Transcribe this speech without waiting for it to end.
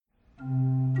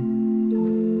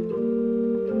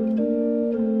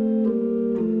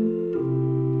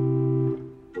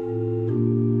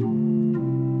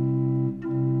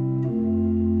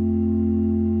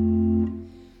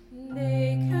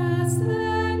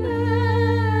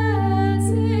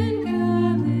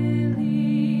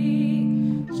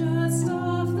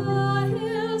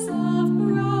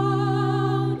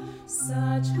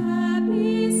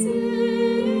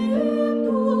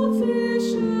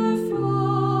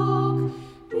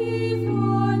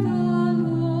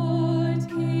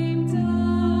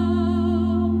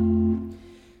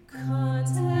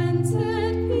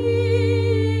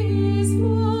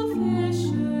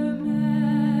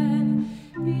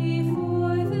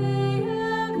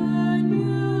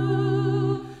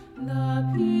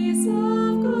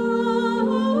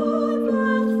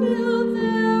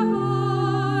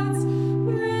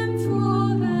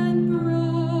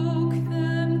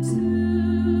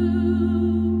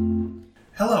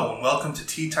and welcome to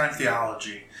Tea Time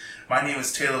Theology. My name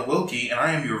is Taylor Wilkie, and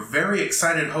I am your very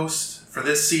excited host for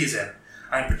this season.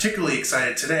 I'm particularly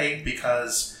excited today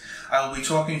because I will be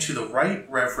talking to the Right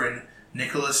Reverend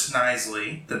Nicholas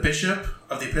Knisely, the Bishop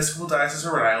of the Episcopal Diocese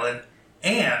of Rhode Island,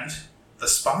 and the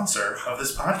sponsor of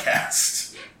this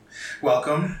podcast.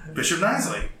 Welcome, Bishop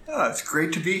Knisely. Oh, it's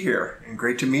great to be here, and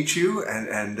great to meet you,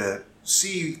 and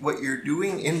see what you're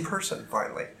doing in person,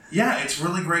 finally. Yeah, it's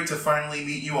really great to finally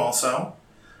meet you also.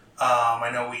 I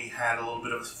know we had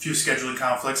a few scheduling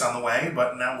conflicts on the way,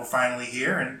 but now we're finally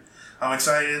here, and I'm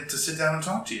excited to sit down and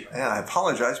talk to you. Yeah, I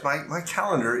apologize. My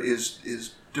calendar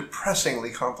is depressingly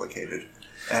complicated,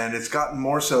 and it's gotten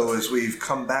more so as we've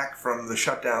come back from the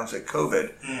shutdowns at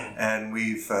COVID, and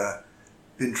we've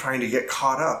been trying to get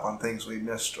caught up on things we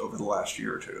missed over the last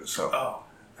year or two. So,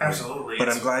 absolutely. But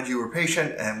I'm glad you were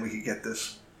patient, and we could get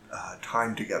this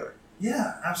time together.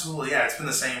 Yeah, absolutely. Yeah, it's been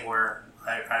the same where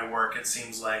I work. It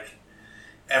seems like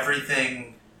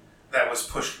everything that was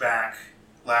pushed back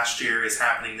last year is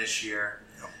happening this year.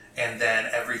 Yep. And then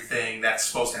everything that's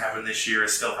supposed to happen this year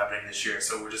is still happening this year.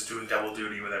 So we're just doing double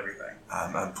duty with everything.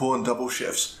 I'm pulling double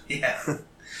shifts. Yeah.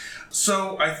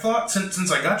 So I thought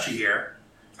since I got you here,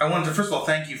 I wanted to first of all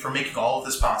thank you for making all of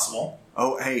this possible.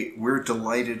 Oh, hey, we're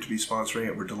delighted to be sponsoring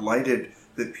it. We're delighted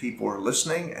that people are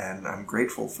listening, and I'm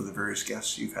grateful for the various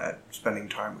guests you've had spending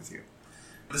time with you.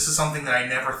 This is something that I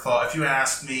never thought. If you had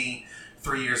asked me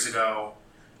 3 years ago,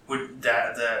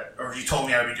 or you told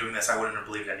me I'd be doing this, I wouldn't have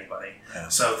believed anybody. Yeah.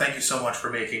 So thank you so much for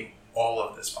making all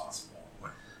of this possible.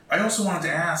 I also wanted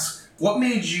to ask, what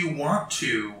made you want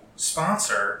to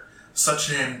sponsor such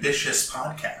an ambitious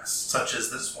podcast, such as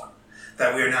this one,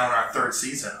 that we are now in our third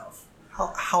season of?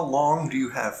 How long do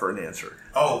you have for an answer?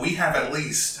 Oh, we have at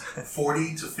least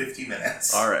 40 to 50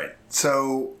 minutes. All right.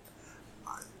 So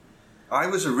I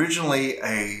was originally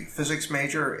a physics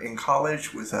major in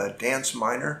college with a dance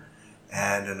minor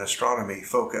and an astronomy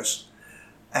focus.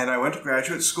 And I went to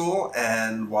graduate school,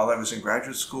 and while I was in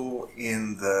graduate school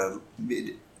in the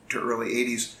mid to early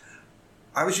 80s,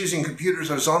 I was using computers.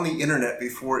 I was on the internet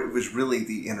before it was really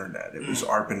the internet. It was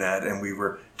ARPANET, and we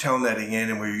were telnetting in,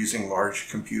 and we were using large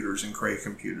computers and Cray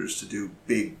computers to do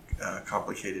big,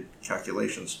 complicated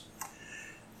calculations.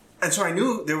 And so I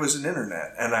knew there was an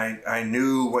internet, and I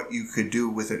knew what you could do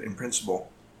with it in principle.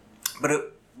 But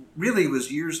it really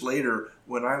was years later,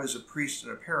 when I was a priest in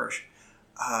a parish,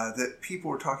 that people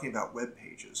were talking about web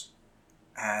pages.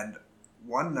 And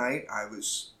one night I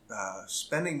was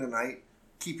spending the night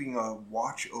keeping a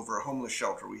watch over a homeless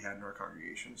shelter we had in our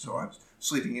congregation. So I was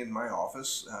sleeping in my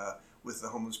office with the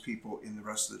homeless people in the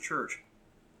rest of the church.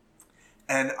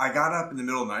 And I got up in the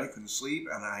middle of the night, couldn't sleep,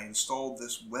 and I installed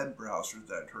this web browser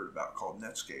that I'd heard about called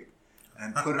Netscape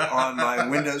and put it on my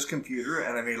Windows computer,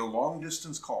 and I made a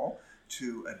long-distance call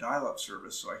to a dial-up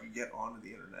service so I could get onto the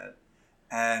internet.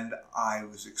 And I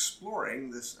was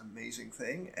exploring this amazing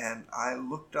thing, and I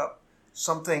looked up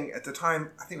something at the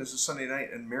time, I think it was a Sunday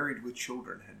night, and Married with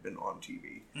Children had been on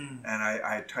TV. And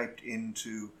I typed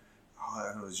into, I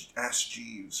don't know, it was Ask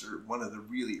Jeeves, or one of the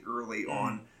really early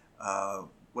on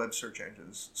web search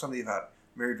engines, something about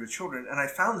Married with Children, and I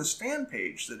found this fan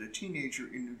page that a teenager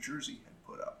in New Jersey had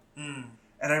put up. And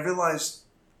I realized,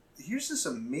 here's this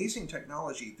amazing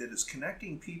technology that is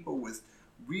connecting people with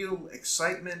real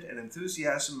excitement and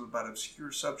enthusiasm about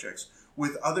obscure subjects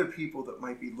with other people that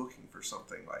might be looking for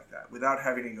something like that, without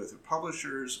having to go through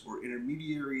publishers or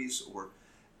intermediaries or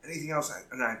anything else.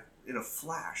 And I, in a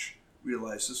flash,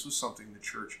 realized this was something the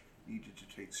church needed to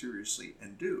take seriously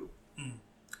and do.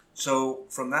 So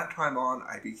from that time on,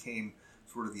 I became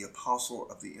sort of the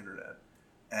apostle of the internet.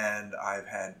 And I've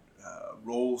had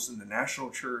roles in the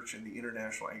national church and the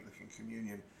International Anglican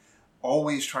Communion,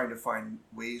 always trying to find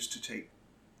ways to take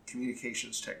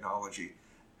communications technology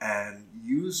and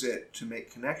use it to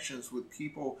make connections with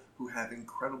people who have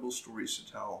incredible stories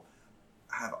to tell,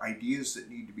 have ideas that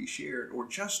need to be shared, or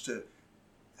just to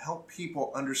help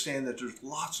people understand that there's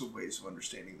lots of ways of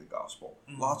understanding the gospel,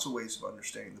 lots of ways of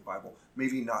understanding the Bible,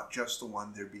 maybe not just the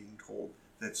one they're being told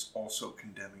that's also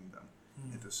condemning them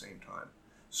at the same time.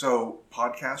 So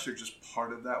podcasts are just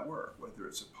part of that work, whether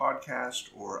it's a podcast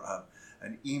or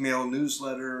an email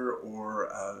newsletter or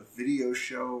a video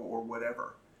show or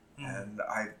whatever. And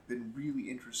I've been really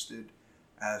interested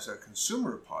as a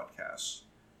consumer of podcasts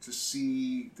to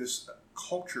see this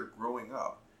culture growing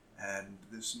up and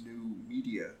this new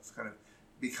media kind of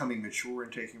becoming mature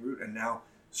and taking root, and now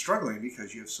struggling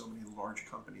because you have so many large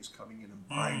companies coming in and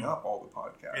buying up all the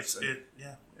podcasts.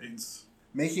 It's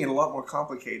making it a lot more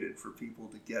complicated for people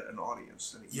to get an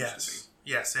audience than it used to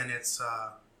be. Yes, and it's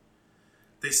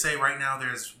They say right now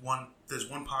there's one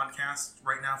podcast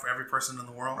right now for every person in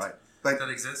the world that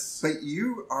exists. But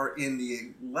you are in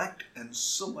the elect and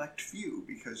select few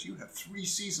because you have 3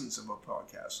 seasons of a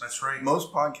podcast. That's right.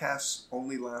 Most podcasts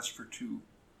only last for 2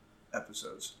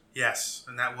 episodes. Yes,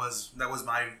 and that was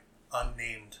my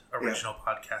unnamed original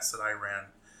podcast that I ran.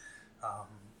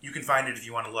 You can find it if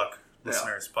you want to look,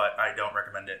 listeners, but I don't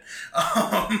recommend it.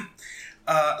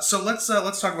 So let's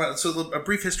talk about a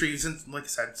brief history. Since, like I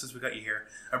said, since we got you here,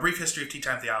 a brief history of Tea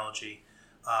Time Theology.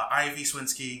 Ivy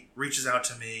Swinsky reaches out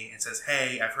to me and says,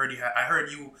 "Hey, I heard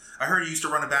you used to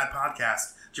run a bad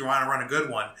podcast. Do you want to run a good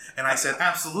one?" And I said,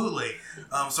 "Absolutely."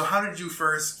 So how did you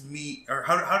first meet, or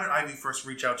how did Ivy first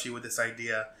reach out to you with this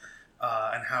idea,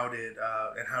 and how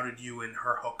did you and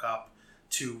her hook up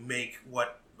to make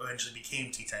what eventually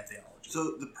became Tea Time Theology?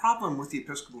 So the problem with the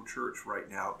Episcopal Church right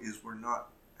now is we're not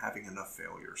having enough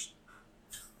failures.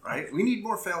 Right? We need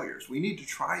more failures. We need to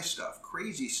try stuff,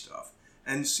 crazy stuff,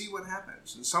 and see what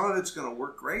happens. And some of it's going to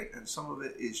work great, and some of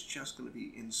it is just going to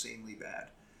be insanely bad.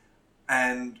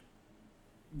 And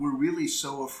we're really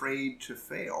so afraid to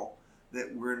fail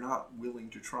that we're not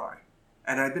willing to try.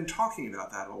 And I've been talking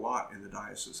about that a lot in the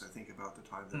diocese, I think, about the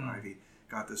time that Ivy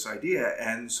got this idea.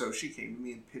 And so she came to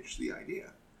me and pitched the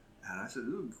idea. And I said,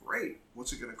 "Ooh, great.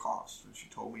 What's it going to cost?" And she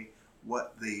told me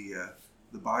what the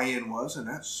buy-in was, and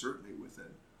that's certainly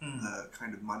within the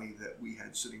kind of money that we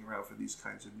had sitting around for these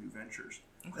kinds of new ventures.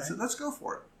 Okay. I said, let's go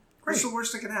for it. Great. What's the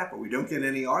worst that can happen? We don't get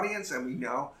any audience, and we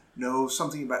now know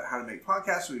something about how to make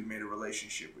podcasts. We've made a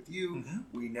relationship with you.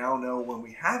 Mm-hmm. We now know when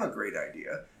we have a great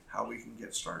idea how we can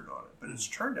get started on it. But it's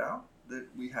turned out that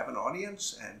we have an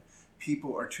audience, and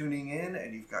people are tuning in,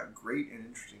 and you've got great and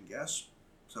interesting guests.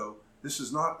 So this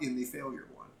is not in the failure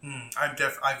one. I've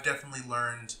definitely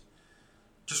learned,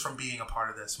 just from being a part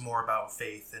of this, more about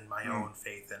faith and my own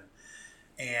faith,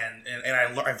 and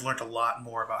I've learned a lot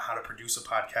more about how to produce a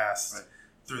podcast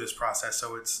through this process.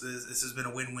 So this has been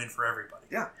a win-win for everybody.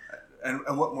 Yeah, and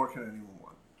what more can anyone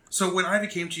want? So when Ivy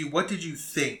came to you, what did you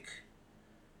think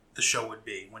the show would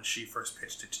be when she first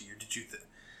pitched it to you? Did you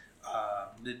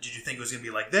think it was going to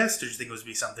be like this? Did you think it was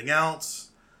going to be something else?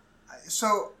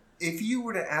 So if you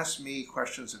were to ask me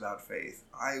questions about faith,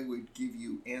 I would give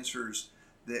you answers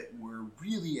that were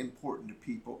really important to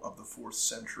people of the 4th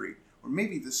century, or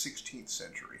maybe the 16th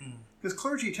century. Because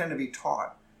clergy tend to be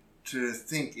taught to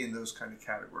think in those kind of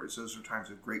categories. Those are times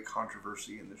of great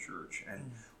controversy in the church,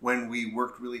 and when we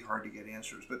worked really hard to get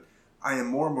answers. But I am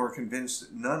more and more convinced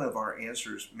that none of our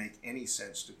answers make any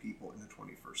sense to people in the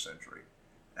 21st century.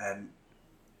 And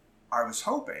I was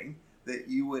hoping that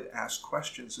you would ask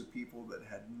questions of people that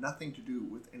had nothing to do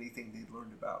with anything they'd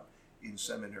learned about in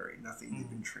seminary, nothing they've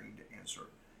been trained to answer.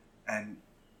 And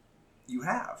you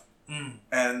have.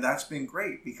 And that's been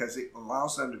great because it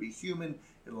allows them to be human,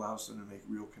 it allows them to make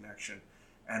real connection.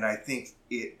 And I think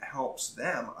it helps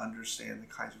them understand the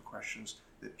kinds of questions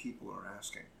that people are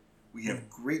asking. We have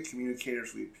great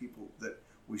communicators, we have people that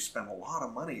we spend a lot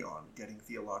of money on getting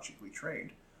theologically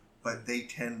trained, but they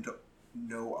tend to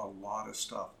know a lot of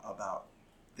stuff about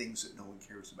things that no one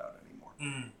cares about anymore.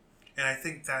 And I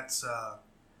think that's,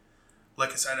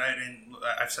 like I said,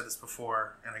 I've said this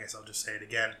before, and I guess I'll just say it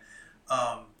again.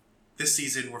 This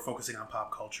season, we're focusing on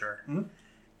pop culture.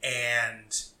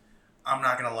 And I'm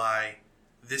not going to lie,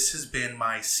 this has been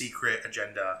my secret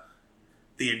agenda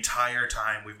the entire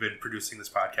time we've been producing this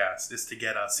podcast, is to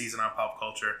get a season on pop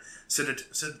culture,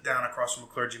 sit down across from a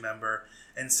clergy member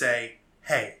and say,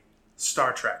 "Hey,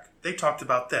 Star Trek, they talked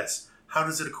about this. How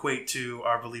does it equate to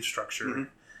our belief structure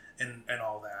and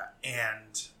all that?"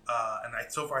 And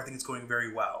so far, I think it's going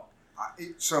very well.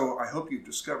 So I hope you've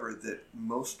discovered that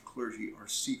most clergy are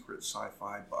secret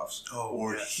sci-fi buffs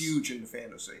or huge into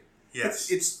fantasy. Yes.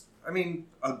 It's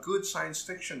a good science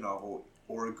fiction novel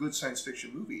or a good science fiction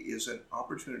movie is an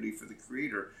opportunity for the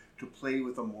creator to play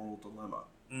with a moral dilemma.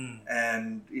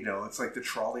 And, it's like the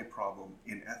trolley problem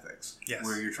in ethics,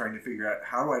 where you're trying to figure out,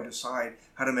 how do I decide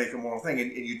how to make a moral thing?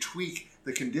 And you tweak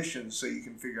the conditions so you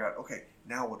can figure out, okay,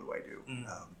 now what do I do?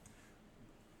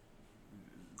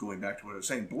 Going back to what I was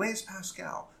saying, Blaise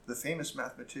Pascal, the famous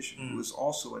mathematician who was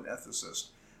also an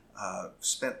ethicist,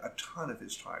 spent a ton of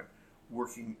his time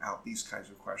working out these kinds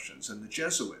of questions. And the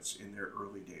Jesuits, in their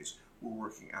early days, were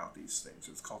working out these things.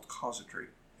 It's called casuistry.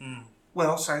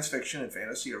 Well, science fiction and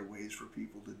fantasy are ways for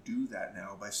people to do that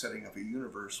now by setting up a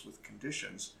universe with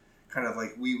conditions, kind of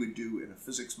like we would do in a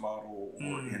physics model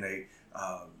or in a,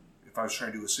 if I was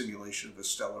trying to do a simulation of a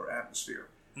stellar atmosphere.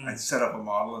 I'd set up a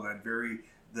model and I'd vary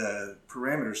the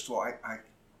parameters till I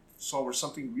saw where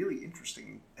something really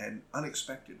interesting and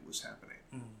unexpected was happening.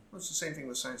 Well, it's the same thing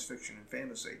with science fiction and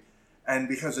fantasy. And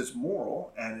because it's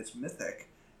moral and it's mythic,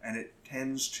 and it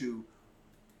tends to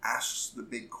ask the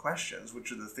big questions,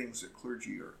 which are the things that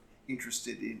clergy are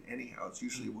interested in anyhow. It's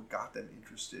usually what got them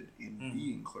interested in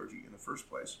being clergy in the first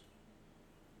place.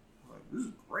 I'm like, this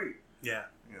is great. Yeah.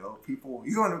 People,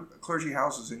 you go into clergy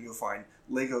houses and you'll find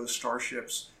Lego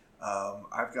starships.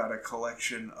 I've got a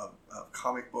collection of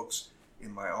comic books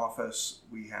in my office.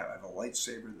 I have a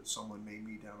lightsaber that someone made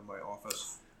me down in my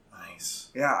office. Nice.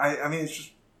 Yeah, I mean, it's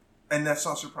just, and that's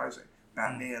not surprising.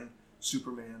 Batman,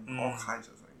 Superman, all kinds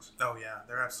of things. Oh yeah,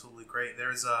 they're absolutely great.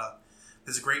 There's a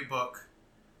great book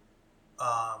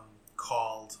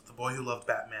called The Boy Who Loved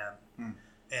Batman,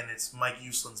 and it's Mike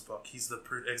Uslin's book. He's the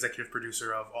executive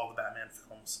producer of all the Batman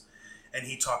films, and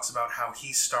he talks about how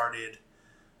he started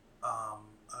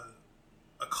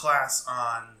a class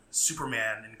on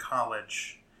Superman in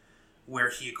college, where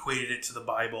he equated it to the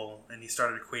Bible, and he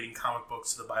started equating comic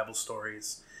books to the Bible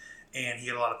stories, and he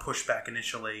had a lot of pushback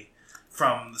initially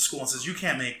from the school and says, you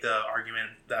can't make the argument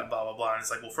that blah, blah, blah. And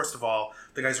it's like, well, first of all,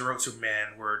 the guys who wrote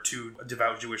Superman were two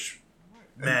devout Jewish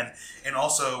men. And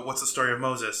also, what's the story of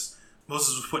Moses?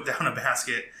 Moses was put down a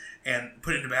basket and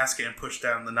put in a basket and pushed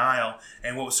down the Nile.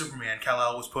 And what was Superman?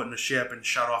 Kal-El was put in a ship and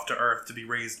shot off to Earth to be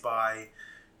raised by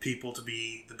people to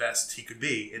be the best he could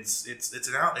be. It's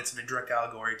an indirect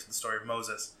allegory to the story of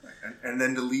Moses. And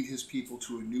then to lead his people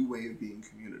to a new way of being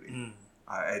community.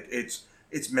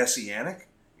 It's messianic.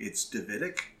 It's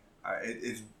Davidic.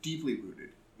 It's deeply rooted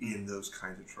in those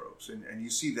kinds of tropes, and you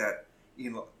see that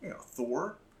in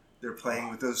Thor. They're playing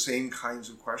with those same kinds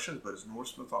of questions, but it's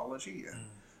Norse mythology.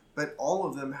 But all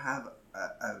of them have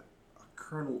a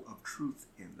kernel of truth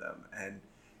in them, and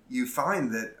you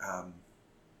find that.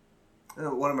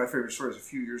 One of my favorite stories, a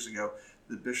few years ago,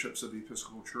 the bishops of the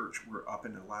Episcopal Church were up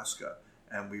in Alaska,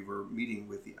 and we were meeting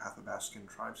with the Athabascan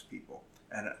tribes people,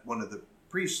 and one of the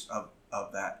priests of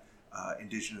that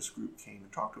indigenous group came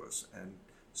and talked to us and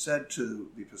said to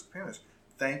the Episcopalians,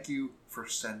 thank you for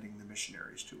sending the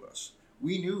missionaries to us.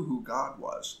 We knew who God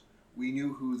was. We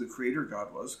knew who the creator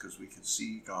God was because we could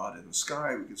see God in the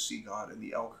sky, we could see God in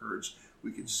the elk herds,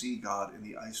 we could see God in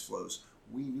the ice flows.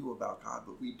 We knew about God,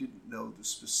 but we didn't know the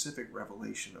specific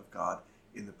revelation of God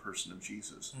in the person of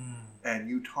Jesus. And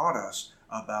you taught us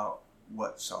about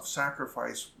what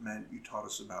self-sacrifice meant. You taught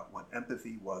us about what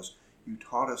empathy was. You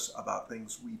taught us about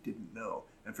things we didn't know,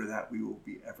 and for that we will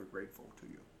be ever grateful to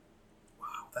you.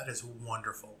 Wow, that is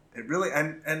wonderful. It really,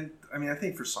 and I mean, I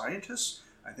think for scientists,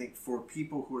 I think for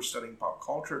people who are studying pop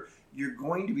culture, you're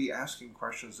going to be asking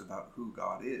questions about who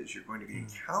God is. You're going to be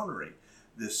encountering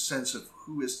this sense of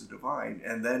who is the divine,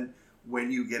 and then when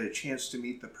you get a chance to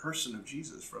meet the person of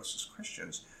Jesus, for us as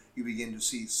Christians, you begin to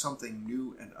see something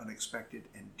new and unexpected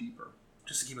and deeper.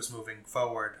 Just to keep us moving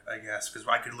forward, I guess, because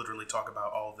I could literally talk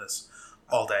about all of this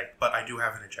all day, but I do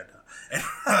have an agenda.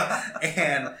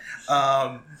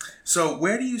 So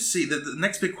where do you see, the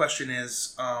next big question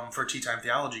is, for Tea Time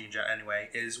Theology anyway,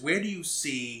 is where do you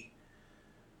see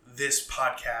this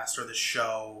podcast or this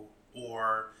show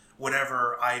or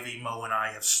whatever Ivy, Mo, and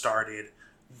I have started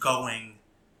going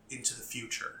into the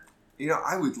future?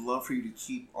 I would love for you to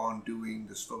keep on doing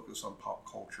this focus on pop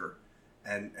culture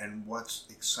and what's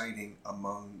exciting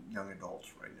among young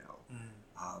adults right now.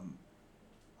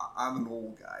 I'm an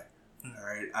old guy, all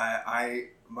right?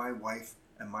 My wife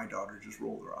and my daughter just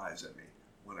roll their eyes at me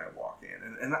when I walk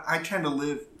in. And I tend to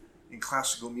live in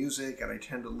classical music, and I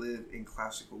tend to live in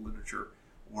classical literature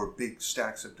or big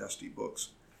stacks of dusty books.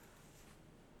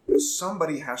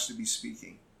 Somebody has to be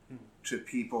speaking to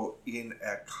people in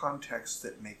a context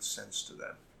that makes sense to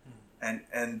them.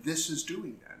 And this is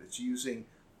doing that. It's using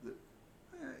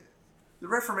the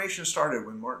Reformation started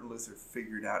when Martin Luther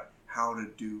figured out how to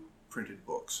do printed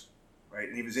books, right?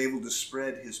 And he was able to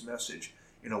spread his message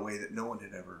in a way that no one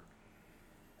had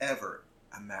ever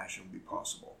imagined would be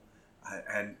possible.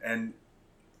 And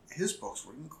his books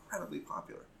were incredibly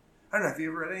popular. I don't know, have you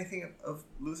ever read anything of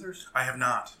Luther's? I have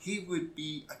not. He would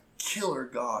be a killer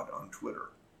god on Twitter.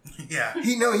 Yeah.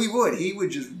 He would. He would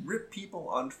just rip people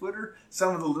on Twitter.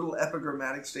 Some of the little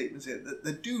epigrammatic statements.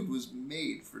 The dude was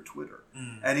made for Twitter.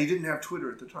 And he didn't have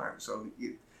Twitter at the time. So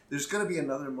there's going to be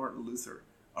another Martin Luther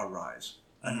arise.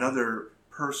 Another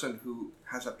person who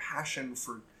has a passion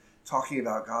for talking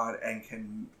about God and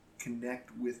can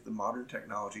connect with the modern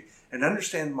technology and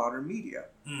understand modern media.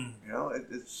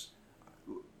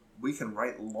 We can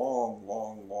write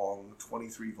long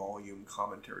 23-volume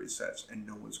commentary sets and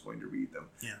no one's going to read them.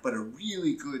 Yeah. But a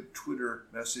really good Twitter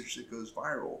message that goes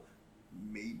viral,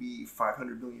 maybe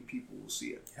 500 million people will see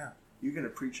it. Yeah. You're going to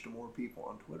preach to more people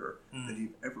on Twitter than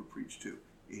you've ever preached to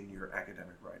in your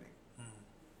academic writing.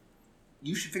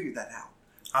 You should figure that out.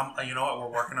 You know what? We're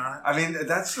working on it. I mean,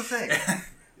 that's the thing.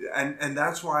 And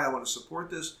that's why I want to support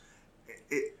this.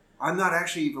 I'm not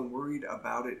actually even worried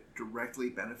about it directly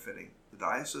benefiting the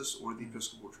diocese or the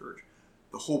Episcopal Church.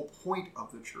 The whole point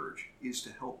of the church is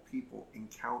to help people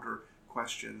encounter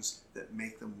questions that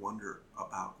make them wonder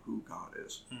about who God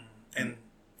is. And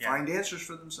find answers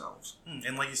for themselves.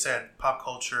 And like you said, pop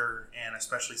culture and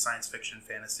especially science fiction,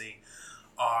 fantasy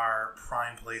are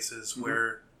prime places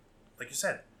where, like you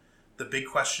said, the big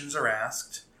questions are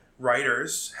asked.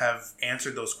 Writers have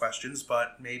answered those questions,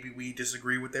 but maybe we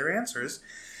disagree with their answers.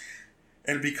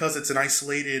 And because it's an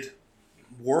isolated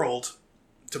world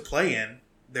to play in,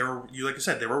 like I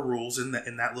said, there are rules in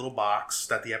that little box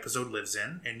that the episode lives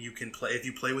in, and you can play. If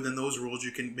you play within those rules,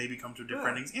 you can maybe come to a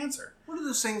different answer. What are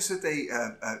those things that they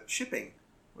shipping?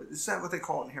 Is that what they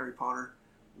call it in Harry Potter?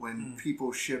 When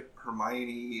people ship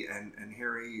Hermione and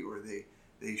Harry, or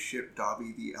they ship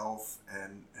Dobby the elf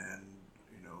and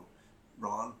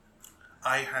Ron.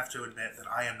 I have to admit that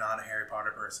I am not a Harry Potter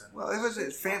person. Well, it was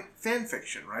fan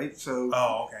fiction, right? So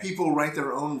okay. People write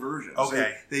their own versions.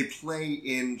 Okay. They play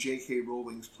in J.K.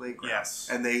 Rowling's playground. Yes.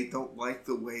 And they don't like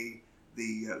the way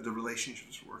the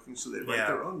relationships are working, so they write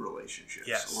their own relationships.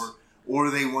 Yes. Or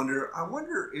they I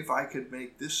wonder if I could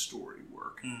make this story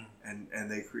work. And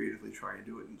they creatively try and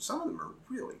do it. And some of them are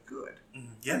really good.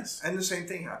 Yes. And the same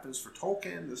thing happens for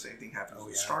Tolkien. The same thing happens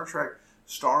with Star Trek.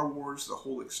 Star Wars, the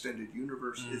whole extended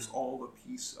universe, is all a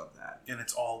piece of that. And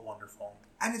it's all wonderful.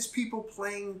 And it's people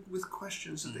playing with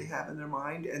questions that they have in their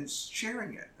mind and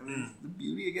sharing it. I mean, the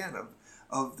beauty, again,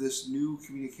 of this new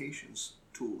communications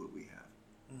tool that we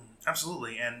have.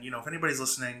 Absolutely. And, if anybody's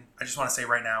listening, I just want to say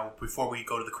right now, before we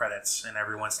go to the credits and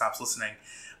everyone stops listening,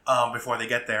 before they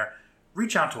get there,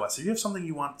 reach out to us. If you have something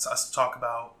you want us to talk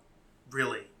about,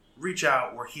 really, reach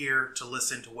out. We're here to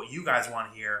listen to what you guys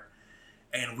want to hear.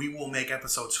 And we will make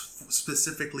episodes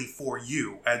specifically for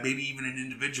you. And maybe even an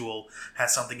individual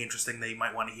has something interesting they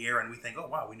might want to hear, and we think, oh,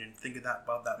 wow, we didn't think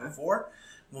about that before.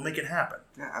 We'll make it happen.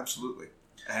 Yeah, absolutely.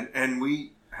 And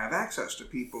we have access to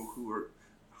people who are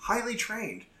highly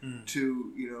trained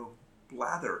to,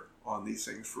 blather on these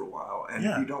things for a while. And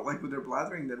if you don't like what they're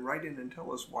blathering, then write in and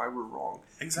tell us why we're wrong.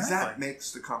 Exactly. That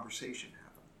makes the conversation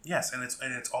happen. Yes, and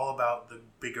it's all about the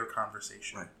bigger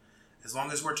conversation. Right. As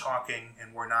long as we're talking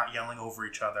and we're not yelling over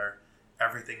each other,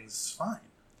 everything's fine.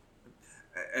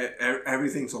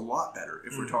 Everything's a lot better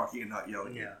if we're talking and not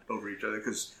yelling over each other,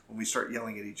 because when we start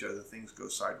yelling at each other, things go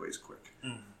sideways quick.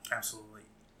 Absolutely.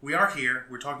 We are here.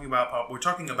 We're talking about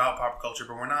pop culture,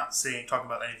 but we're not talking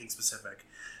about anything specific.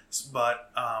 But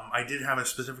I did have a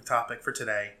specific topic for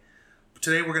today.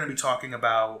 Today we're going to be talking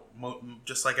about,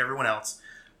 just like everyone else,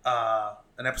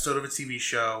 an episode of a TV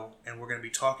show, and we're going to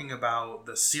be talking about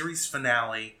the series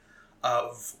finale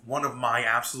of one of my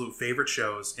absolute favorite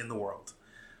shows in the world,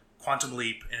 Quantum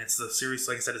Leap, and it's the series,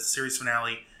 like I said, it's the series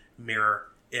finale,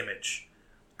 Mirror Image.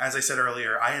 As I said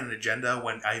earlier, I had an agenda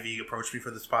when Ivy approached me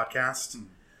for this podcast.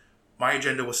 My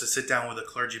agenda was to sit down with a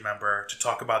clergy member to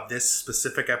talk about this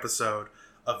specific episode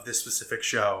of this specific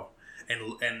show,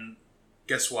 and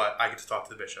guess what? I get to talk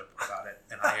to the bishop about it,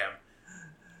 and I am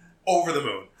over the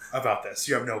moon about this.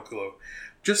 You have no clue.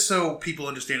 Just so people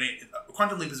understand it,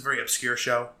 Quantum Leap is a very obscure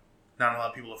show. Not a lot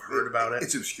of people have heard about it.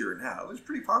 It's obscure now. It was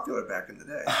pretty popular back in the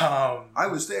day. I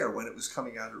was there when it was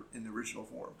coming out in the original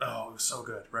form. Oh, it was so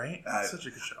good, right? Such a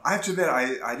good show. I have to admit,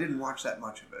 I didn't watch that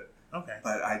much of it. Okay.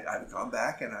 But I've gone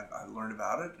back and I've learned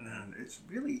about it. And it's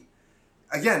really,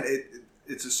 again,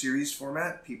 it's a series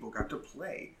format. People got to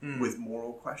play with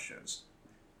moral questions.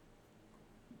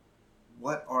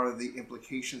 What are the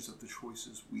implications of the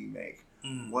choices we make?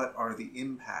 What are the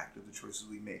impact of the choices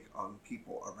we make on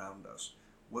people around us?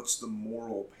 What's the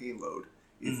moral payload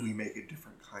if we make a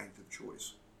different kind of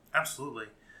choice? Absolutely.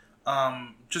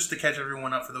 Just to catch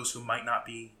everyone up, for those who might not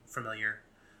be familiar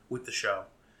with the show,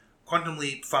 Quantum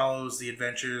Leap follows the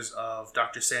adventures of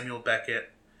Dr. Samuel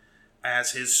Beckett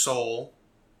as his soul,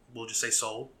 we'll just say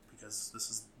soul, because this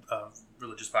is a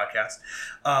religious podcast,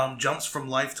 jumps from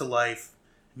life to life,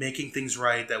 making things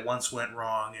right that once went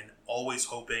wrong, and always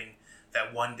hoping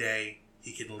that one day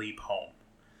he can leap home.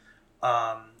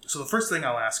 So the first thing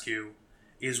I'll ask you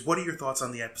is, what are your thoughts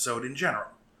on the episode in general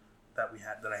that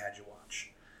I had you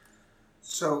watch?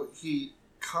 So he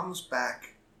comes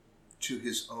back to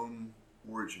his own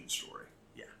origin story.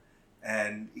 Yeah.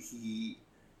 And he,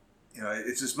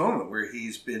 it's this moment where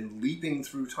he's been leaping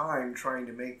through time trying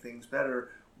to make things better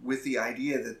with the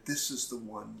idea that this is the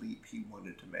one leap he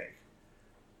wanted to make.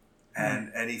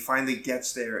 And he finally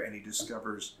gets there and he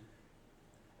discovers,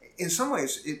 in some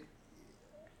ways,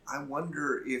 I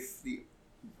wonder if the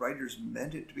writers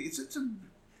meant it to be.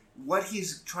 What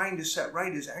he's trying to set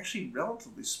right is actually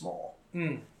relatively small.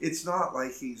 It's not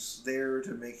like he's there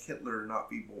to make Hitler not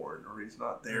be born, or he's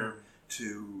not there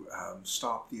to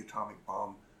stop the atomic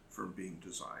bomb from being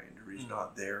designed, or he's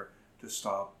not there to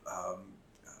stop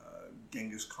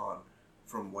Genghis Khan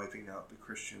from wiping out the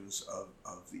Christians of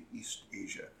the East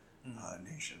Asia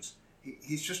nations.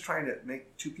 He's just trying to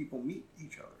make two people meet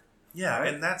each other. Yeah,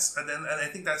 right? and I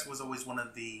think that was always one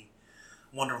of the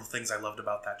wonderful things I loved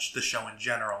about the show in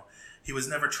general. He was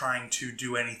never trying to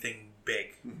do anything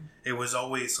big. It was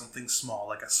always something small,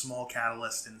 like a small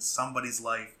catalyst in somebody's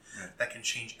life that can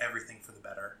change everything for the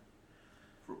better.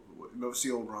 What's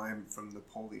the old rhyme from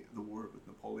Napoleon, the war with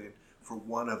Napoleon? For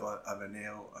one of a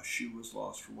nail, a shoe was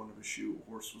lost. For one of a shoe, a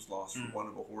horse was lost. For one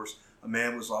of a horse, a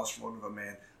man was lost. For one of a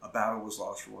man, a battle was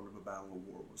lost. For one of a battle, a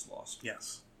war was lost.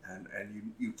 Yes. And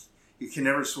you can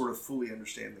never sort of fully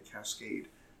understand the cascade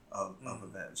of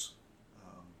events.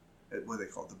 What they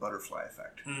call it, the butterfly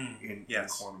effect in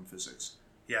quantum physics.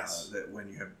 Yes. That when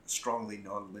you have strongly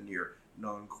nonlinear,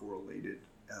 non-correlated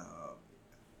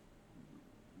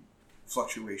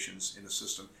fluctuations in a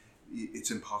system,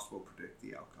 it's impossible to predict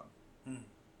the outcome.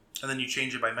 And then you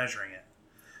change it by measuring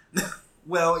it.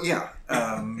 Well, yeah.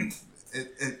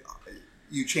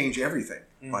 You change everything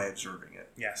by observing it.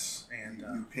 Yes. And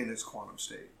you pin its quantum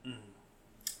state.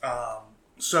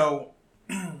 So,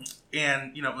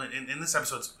 and, in this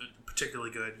episode, it's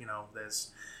particularly good.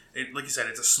 Like you said,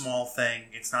 it's a small thing.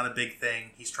 It's not a big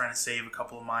thing. He's trying to save a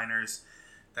couple of miners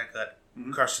that got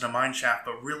crushed in a mine shaft.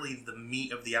 But really, the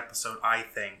meat of the episode, I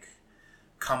think,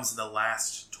 comes in the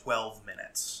last 12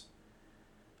 minutes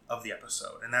of the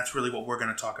episode. And that's really what we're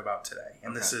going to talk about today.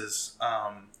 And this is,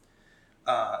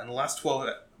 in the last 12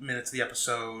 minutes of the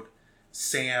episode,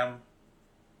 Sam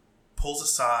pulls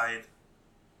aside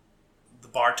the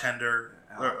bartender,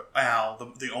 Al,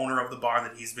 the owner of the bar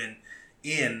that he's been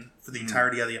in for the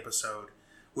entirety of the episode,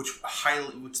 which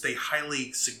they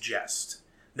highly suggest.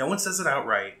 No one says it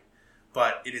outright,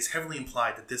 but it is heavily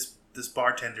implied that this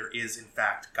bartender is in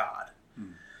fact God.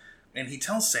 And he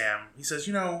tells Sam, he says,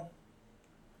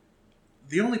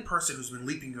 the only person who's been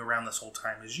leaping you around this whole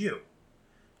time is you.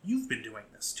 You've been doing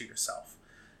this to yourself.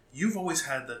 You've always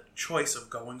had the choice of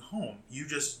going home. You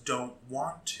just don't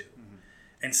want to.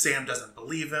 And Sam doesn't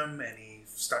believe him, and he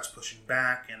starts pushing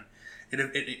back, and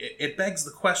it begs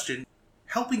the question,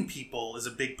 helping people is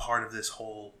a big part of this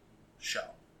whole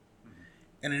show.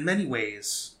 And in many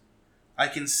ways, I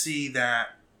can see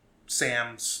that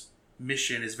Sam's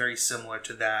mission is very similar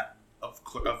to that of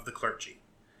the clergy.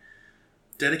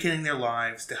 Dedicating their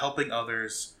lives to helping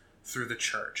others through the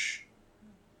church.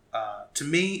 To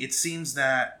me, it seems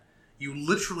that you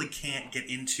literally can't get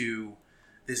into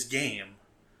this game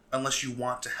unless you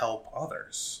want to help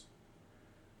others.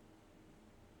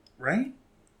 Right?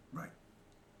 Right.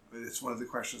 It's one of the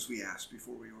questions we ask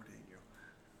before we ordain you.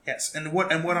 Yes, and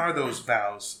what are those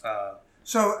vows?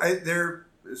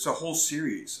 It's a whole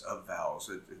series of vows.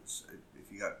 It's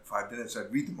if you got 5 minutes,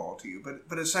 I'd read them all to you.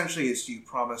 But essentially, it's do you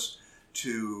promise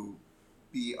to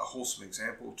be a wholesome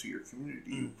example to your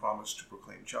community? Do you promise to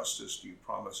proclaim justice? Do you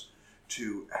promise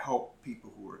to help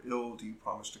people who are ill? Do you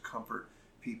promise to comfort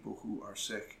people who are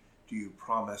sick? Do you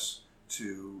promise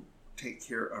to take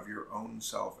care of your own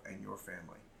self and your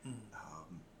family?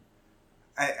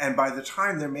 And by the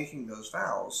time they're making those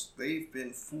vows, they've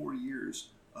been 4 years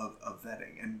of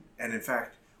vetting. And in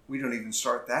fact, we don't even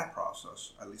start that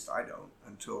process, at least I don't,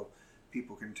 until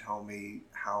people can tell me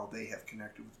how they have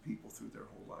connected with people through their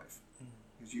whole life.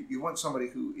 Because you want somebody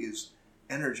who is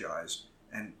energized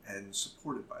and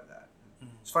supported by that.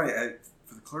 It's funny,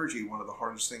 for the clergy, one of the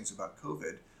hardest things about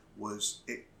COVID was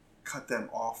it cut them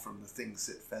off from the things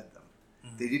that fed them.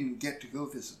 They didn't get to go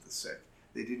visit the sick.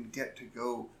 They didn't get to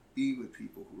go be with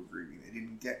people who were grieving. They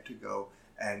didn't get to go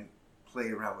and play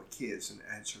around with kids and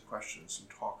answer questions and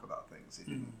talk about things. They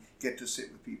didn't get to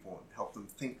sit with people and help them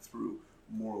think through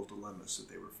moral dilemmas that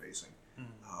they were facing.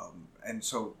 And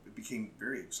so it became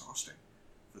very exhausting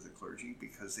for the clergy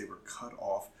because they were cut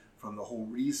off from the whole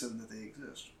reason that they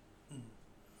exist.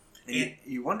 And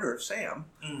you wonder if Sam,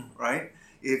 right,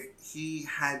 if he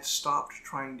had stopped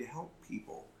trying to help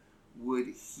people, would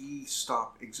he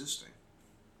stop existing?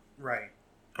 Right.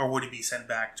 Or would he be sent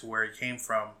back to where he came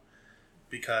from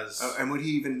because... and would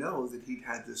he even know that he'd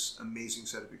had this amazing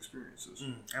set of experiences?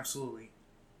 Absolutely.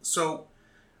 So,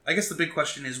 I guess the big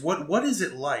question is, what is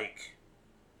it like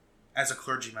as a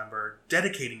clergy member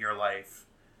dedicating your life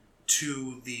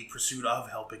to the pursuit of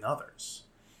helping others?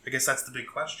 I guess that's the big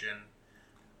question.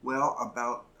 Well,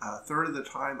 about a third of the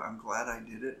time, I'm glad I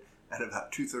did it. And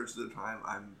about 2/3 of the time,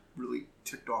 I'm really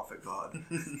ticked off at God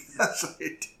because I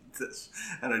did this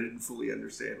and I didn't fully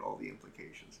understand all the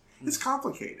implications. It's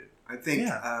complicated. I think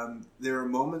there are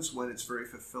moments when it's very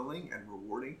fulfilling and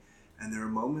rewarding, and there are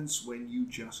moments when you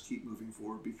just keep moving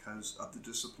forward because of the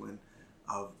discipline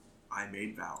of I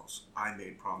made vows, I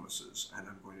made promises, and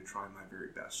I'm going to try my very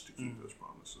best to keep those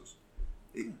promises.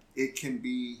 It can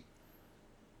be...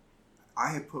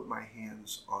 I have put my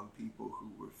hands on people who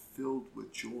were filled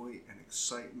with joy and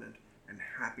excitement and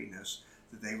happiness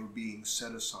that they were being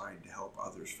set aside to help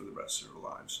others for the rest of their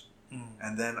lives.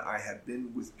 And then I have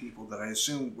been with people that I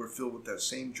assume were filled with that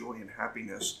same joy and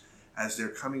happiness as they're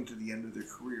coming to the end of their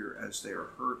career, as they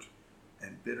are hurt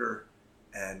and bitter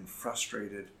and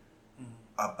frustrated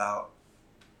about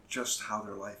just how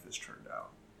their life has turned out.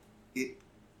 It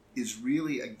is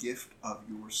really a gift of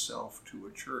yourself to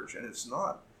a church, and it's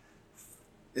not...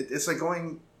 It's like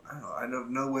going... I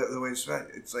don't know the way to describe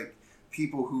it. It's like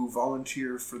people who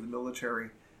volunteer for the military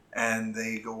and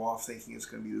they go off thinking it's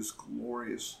going to be this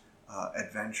glorious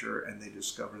adventure, and they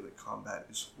discover that combat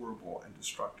is horrible and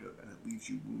destructive, and it leaves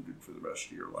you wounded for the rest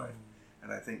of your life.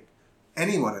 And I think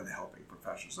anyone in the helping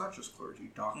professions, not just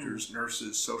clergy, doctors,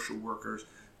 nurses, social workers,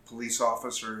 police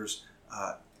officers,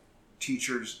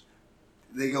 teachers,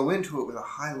 they go into it with a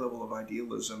high level of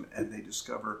idealism, and they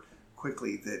discover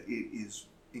quickly that it is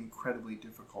incredibly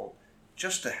difficult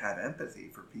just to have empathy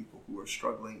for people who are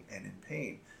struggling and in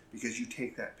pain, because you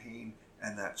take that pain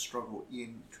and that struggle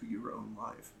into your own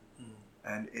life.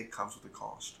 And it comes with a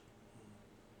cost.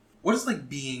 What is like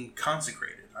being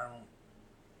consecrated?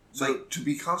 So to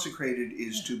be consecrated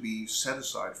is to be set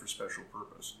aside for special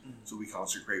purpose. So we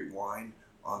consecrate wine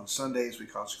on Sundays, we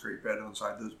consecrate bread on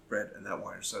side. Those bread and that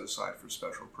wine are set aside for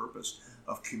special purpose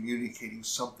of communicating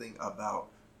something about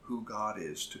who God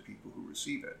is to people who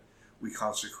receive it. We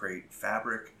consecrate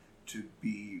fabric to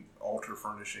be altar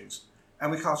furnishings,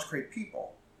 and we consecrate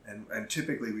people. And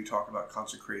typically we talk about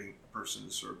consecrating a person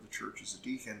to serve the church as a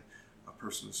deacon, a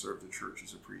person to serve the church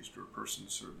as a priest, or a person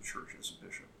to serve the church as a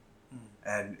bishop.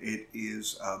 And it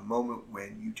is a moment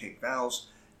when you take vows,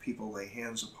 people lay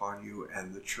hands upon you,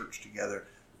 and the church together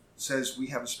says, we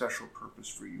have a special purpose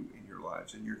for you in your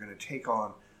lives, and you're going to take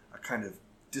on a kind of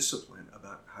discipline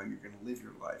about how you're going to live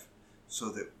your life so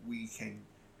that we can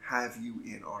have you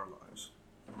in our lives.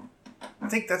 I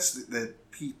think that's the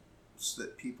piece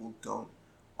that people don't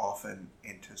often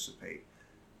anticipate,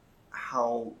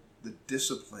 how the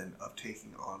discipline of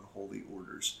taking on holy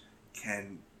orders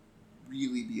can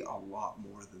really be a lot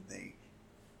more than they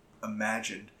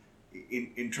imagined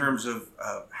in terms of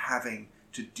having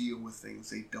to deal with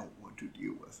things they don't want to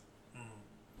deal with.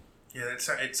 Yeah, it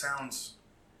sounds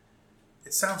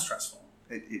stressful.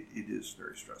 It is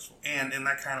very stressful, and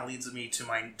that kind of leads me to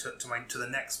the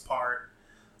next part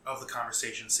of the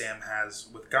conversation Sam has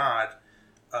with God.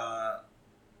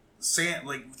 Sam,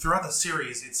 like throughout the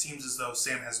series, it seems as though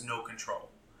Sam has no control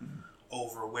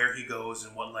over where he goes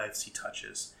and what lives he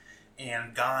touches.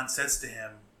 And God says to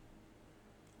him,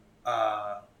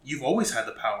 "You've always had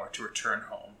the power to return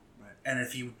home, right. And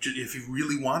if you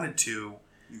really wanted to,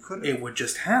 you could. It would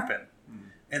just happen."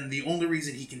 And the only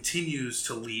reason he continues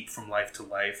to leap from life to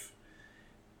life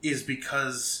is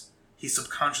because he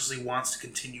subconsciously wants to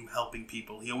continue helping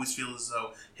people. He always feels as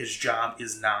though his job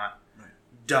is not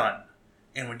done.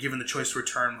 And when given the choice to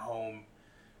return home,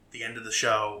 the end of the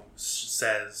show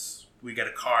says, we get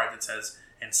a card that says,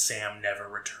 "And Sam never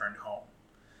returned home."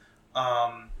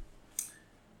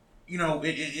 And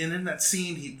in that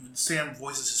scene, Sam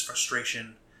voices his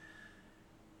frustration,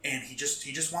 and he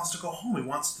just wants to go home. He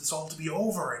wants this all to be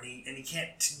over, and he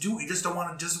can't do it. He just don't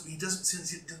want to. He doesn't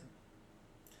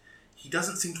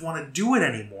seem to want to do it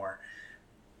anymore.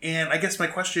 And I guess my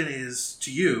question is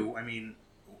to you. I mean,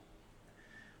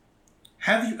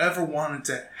 have you ever wanted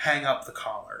to hang up the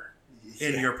collar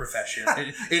in your profession,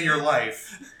 in your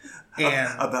life? And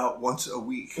about once a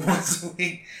week.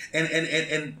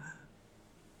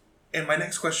 And my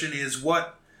next question is,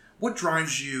 what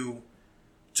drives you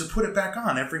to put it back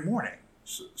on every morning?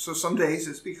 So some days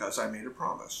it's because I made a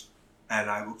promise, and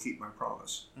I will keep my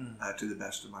promise to the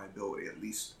best of my ability. At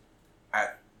least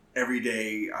every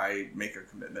day I make a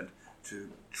commitment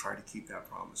to try to keep that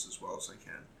promise as well as I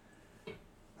can.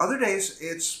 Other days,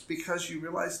 it's because you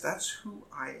realize that's who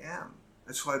I am.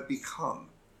 That's who I've become.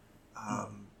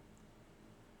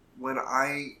 When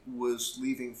I was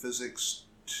leaving physics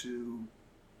to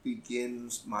begin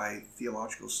my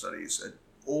theological studies, an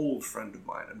old friend of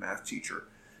mine, a math teacher,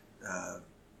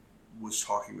 was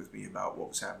talking with me about what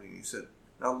was happening. He said,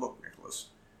 "Now look, Nicholas,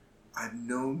 I've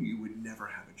known you would never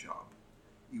have a job.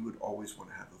 You would always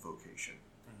want to have a vocation.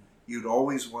 You'd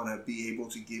always want to be able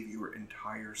to give your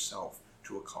entire self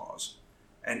to a cause.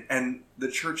 And the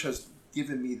church has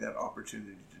given me that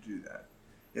opportunity to do that.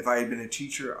 If I had been a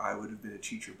teacher, I would have been a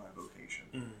teacher by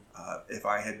vocation. If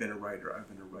I had been a writer, I've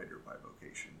been a writer by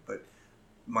vocation. But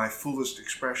my fullest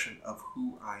expression of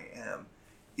who I am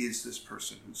is this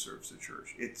person who serves the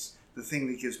church. It's the thing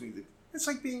that gives me it's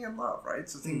like being in love, right?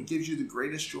 It's the thing that gives you the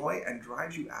greatest joy and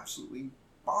drives you absolutely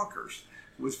bonkers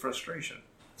with frustration.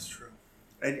 It's true.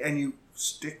 And you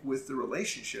stick with the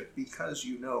relationship because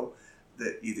you know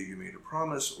that either you made a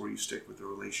promise or you stick with the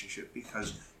relationship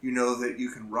because you know that you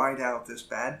can ride out this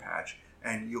bad patch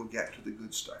and you'll get to the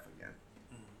good stuff again.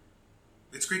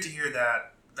 It's great to hear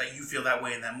that you feel that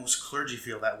way and that most clergy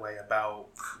feel that way about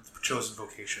the chosen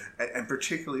vocation. And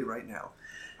particularly right now.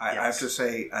 I have to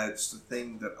say, it's the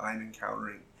thing that I'm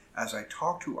encountering as I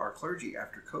talk to our clergy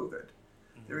after COVID.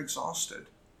 They're exhausted.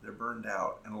 They're burned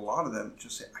out. And a lot of them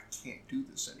just say, I can't do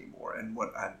this anymore. And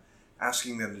what I'm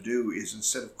asking them to do is,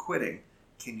 instead of quitting,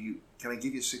 can I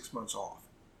give you 6 months off?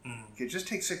 Okay, just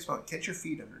take 6 months. Get your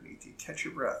feet underneath you. Catch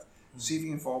your breath. See if you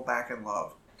can fall back in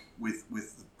love with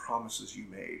the promises you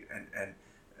made.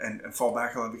 And fall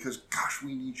back in love because, gosh,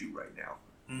 we need you right now.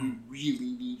 We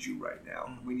really need you right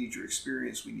now. We need your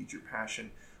experience. We need your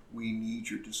passion. We need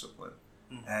your discipline.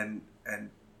 And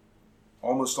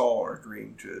almost all are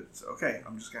agreeing to, okay,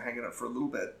 I'm just going to hang it up for a little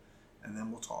bit, and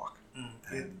then we'll talk.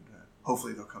 And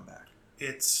hopefully they'll come back.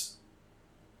 It's,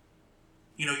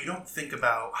 you don't think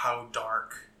about how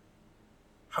dark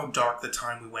the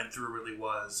time we went through really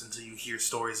was until you hear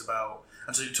stories about,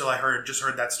 until I heard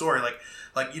that story. Like,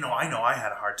 I know I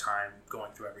had a hard time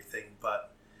going through everything, but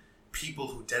people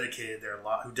who dedicate their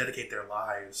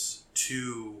lives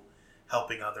to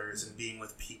helping others and being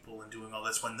with people and doing all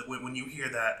this, when you hear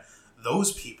that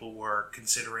those people were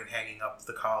considering hanging up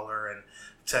the collar and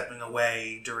stepping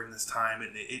away during this time,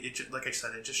 it like I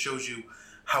said, it just shows you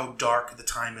how dark the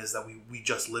time is that we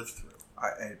just lived through.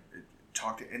 I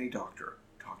talk to any doctor,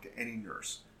 talk to any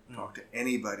nurse, talk to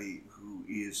anybody who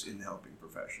is in the helping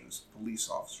professions, police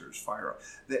officers, fire,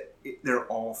 they're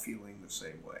all feeling the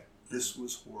same way. This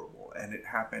was horrible, and it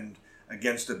happened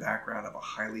against a background of a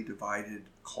highly divided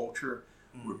culture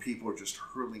where people are just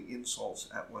hurling insults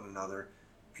at one another.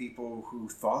 People who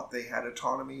thought they had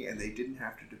autonomy and they didn't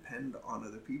have to depend on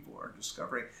other people are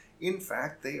discovering, in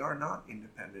fact, they are not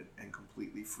independent and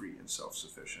completely free and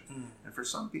self-sufficient. And for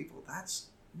some people, that's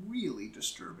really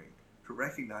disturbing to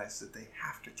recognize that they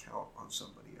have to count on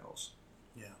somebody else.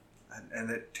 Yeah. And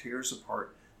it tears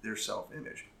apart their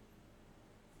self-image.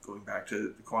 Going back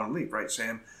to the quantum leap, right,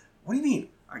 Sam? What do you mean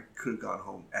I could have gone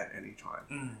home at any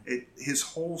time? His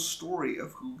whole story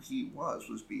of who he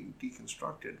was being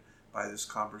deconstructed by this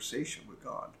conversation with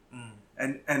God.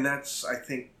 And that's, I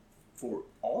think, for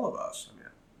all of us, I mean,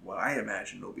 what I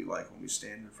imagine it'll be like when we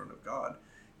stand in front of God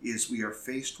is we are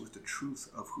faced with the truth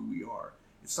of who we are.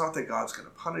 It's not that God's going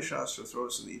to punish us or throw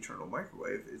us in the eternal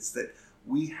microwave. It's that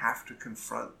we have to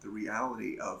confront the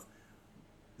reality of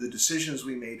the decisions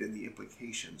we made and the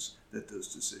implications that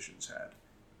those decisions had,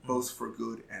 both for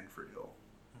good and for ill.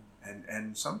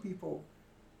 And some people,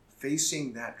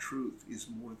 facing that truth is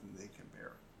more than they can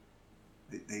bear.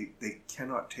 They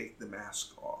cannot take the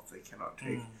mask off. They cannot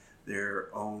take their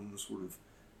own sort of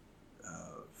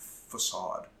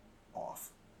facade off.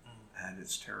 And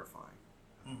it's terrifying.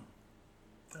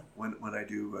 When I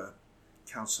do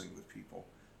counseling with people,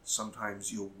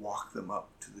 sometimes you'll walk them up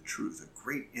to the truth, a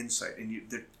great insight, and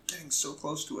they're getting so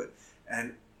close to it.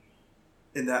 And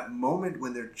in that moment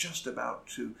when they're just about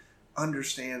to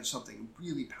understand something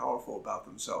really powerful about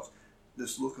themselves,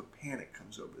 this look of panic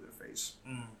comes over their face.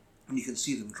 And you can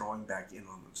see them drawing back in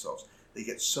on themselves. They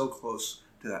get so close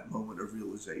to that moment of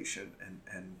realization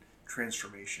and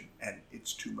transformation, and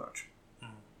it's too much.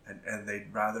 And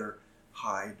they'd rather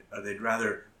hide, or they'd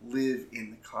rather live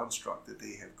in the construct that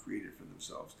they have created for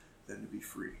themselves than to be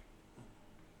free.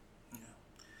 Yeah.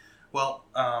 Well,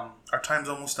 our time's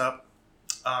almost up.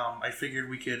 I figured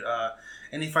we could.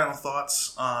 Any final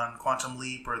thoughts on Quantum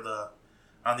Leap or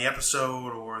on the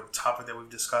episode or the topic that we've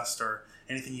discussed, or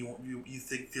anything you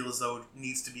feel as though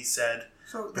needs to be said?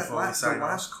 So the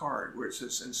last card where it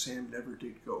says, "And Sam never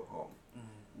did go home,"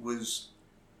 was,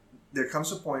 there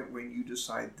comes a point when you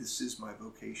decide, this is my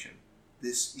vocation.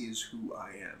 This is who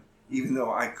I am. Even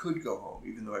though I could go home,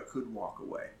 even though I could walk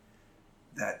away,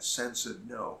 that sense of,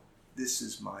 no, this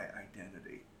is my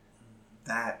identity.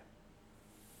 That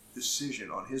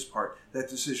decision on his part, that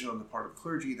decision on the part of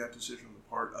clergy, that decision on the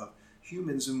part of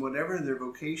humans, and whatever their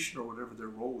vocation or whatever their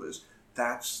role is,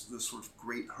 that's the sort of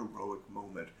great heroic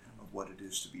moment of what it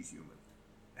is to be human.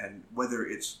 And whether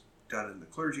it's done in the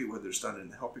clergy, whether it's done in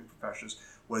the helping professions,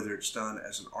 whether it's done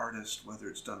as an artist, whether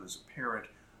it's done as a parent,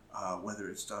 whether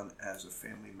it's done as a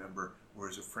family member or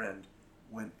as a friend,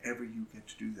 whenever you get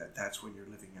to do that, that's when you're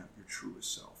living out your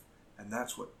truest self. And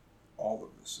that's what all of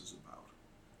this is about.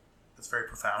 That's very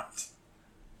profound.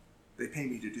 They pay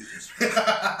me to do this.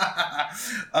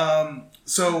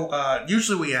 So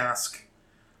usually we ask,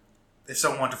 if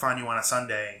someone wanted to find you on a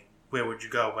Sunday, where would you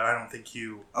go? But I don't think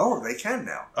you... Oh, they can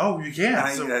now. Oh, you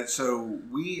can? So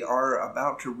we are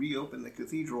about to reopen the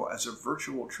cathedral as a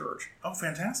virtual church. Oh,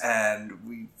 fantastic.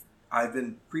 And I've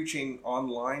been preaching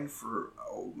online for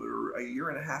over a year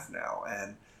and a half now,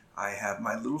 and I have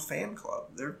my little fan club.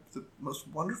 They're the most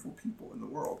wonderful people in the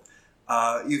world.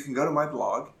 You can go to my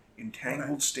blog,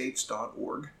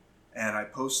 entangledstates.org, and I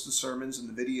post the sermons and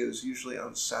the videos usually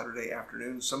on Saturday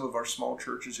afternoons. Some of our small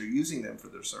churches are using them for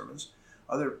their sermons.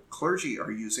 Other clergy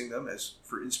are using them as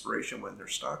for inspiration when they're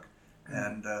stuck.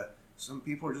 And some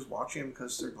people are just watching them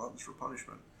because they're gluttons for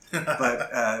punishment. But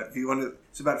if you want to,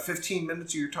 it's about 15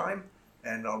 minutes of your time,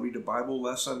 and I'll read a Bible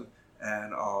lesson,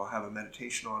 and I'll have a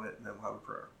meditation on it, and then we'll have a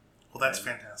prayer. Well, that's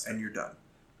fantastic. And you're done.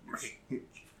 Great.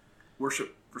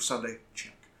 Worship for Sunday,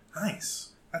 check.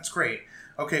 Nice. That's great.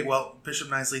 Okay, well, Bishop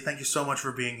Knisely, thank you so much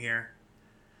for being here.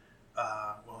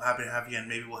 We're happy to have you, and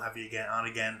maybe we'll have you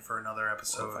again for another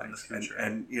episode in the future.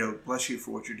 And bless you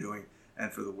for what you're doing,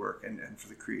 and for the work, and for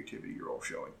the creativity you're all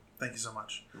showing. Thank you so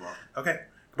much. You're welcome. Okay.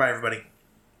 Goodbye, everybody.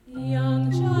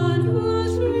 Young John who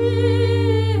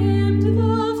trimmed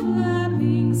the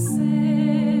flapping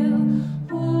sail,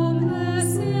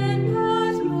 homeless in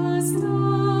Patmos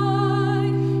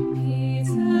died.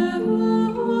 Peter who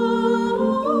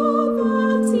hauled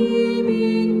the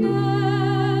teeming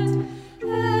net,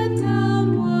 let down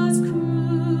was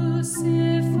crucified.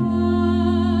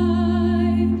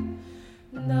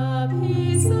 The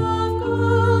peace of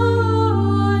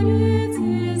God, it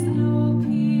is no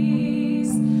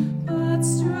peace, but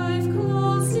strife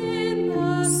closed in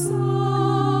the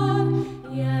sun.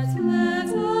 Yet let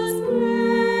us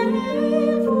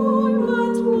pray for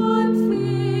but one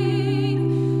thing,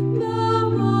 the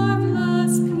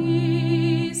marvelous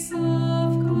peace of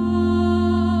God.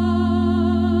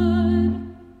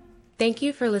 Thank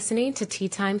you for listening to Tea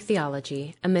Time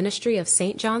Theology, a ministry of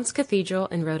St. John's Cathedral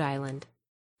in Rhode Island.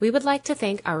 We would like to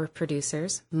thank our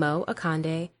producers, Mo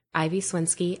Akande, Ivy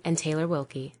Swinsky, and Taylor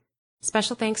Wilkie.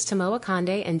 Special thanks to Mo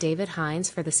Akande and David Hines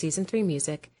for the Season 3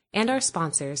 music, and our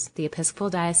sponsors, the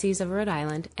Episcopal Diocese of Rhode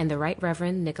Island and the Right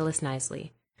Reverend Nicholas Knisely.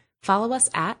 Follow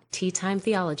us at Tea Time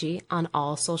Theology on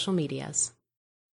all social medias.